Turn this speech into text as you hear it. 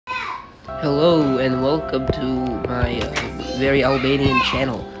Hello and welcome to my very Albanian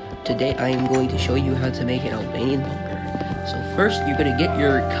channel. Today I am going to show you how to make an Albanian bunker. So first you're going to get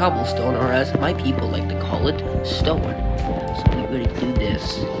your cobblestone, or as my people like to call it, stone. So you're going to do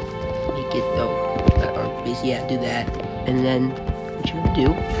this. Make it do that. And then what you're going to do,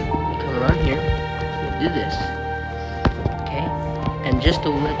 you come around here, you do this. Okay? And just to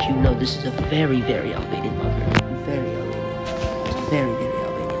let you know, this is a very, very Albanian bunker. Very Albanian. It's very, very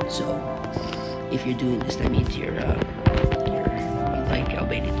Albanian. So if you're doing this, that means you like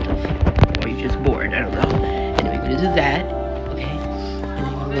Albanian stuff, or you're just bored. I don't know. Anyway, you're gonna do that, okay? And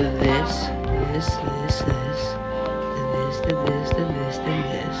then you're gonna do this,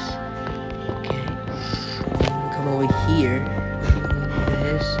 okay? And then you're gonna come over here, and then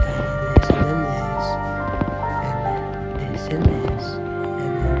this, and then this, and then this, and then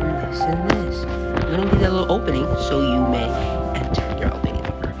this, and this. You're gonna leave that little opening so you may enter your Albanian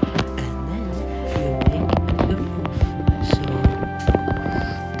bunker.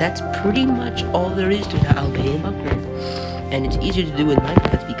 That's pretty much all there is to the Albanian bunker, and it's easier to do in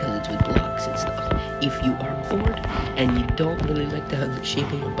Minecraft because it's with blocks and stuff. If you are bored and you don't really like the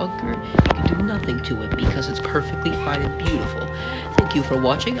shape of your bunker, you can do nothing to it because it's perfectly fine and beautiful. Thank you for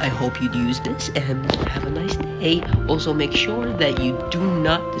watching. I hope you'd use this and have a nice day. Also, make sure that you do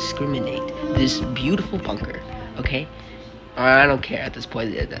not discriminate this beautiful bunker, okay? I don't care at this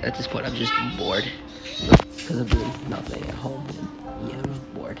point. At this point, I'm just bored because I'm doing nothing at home. Yeah, I'm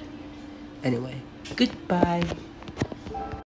just bored. Anyway, goodbye.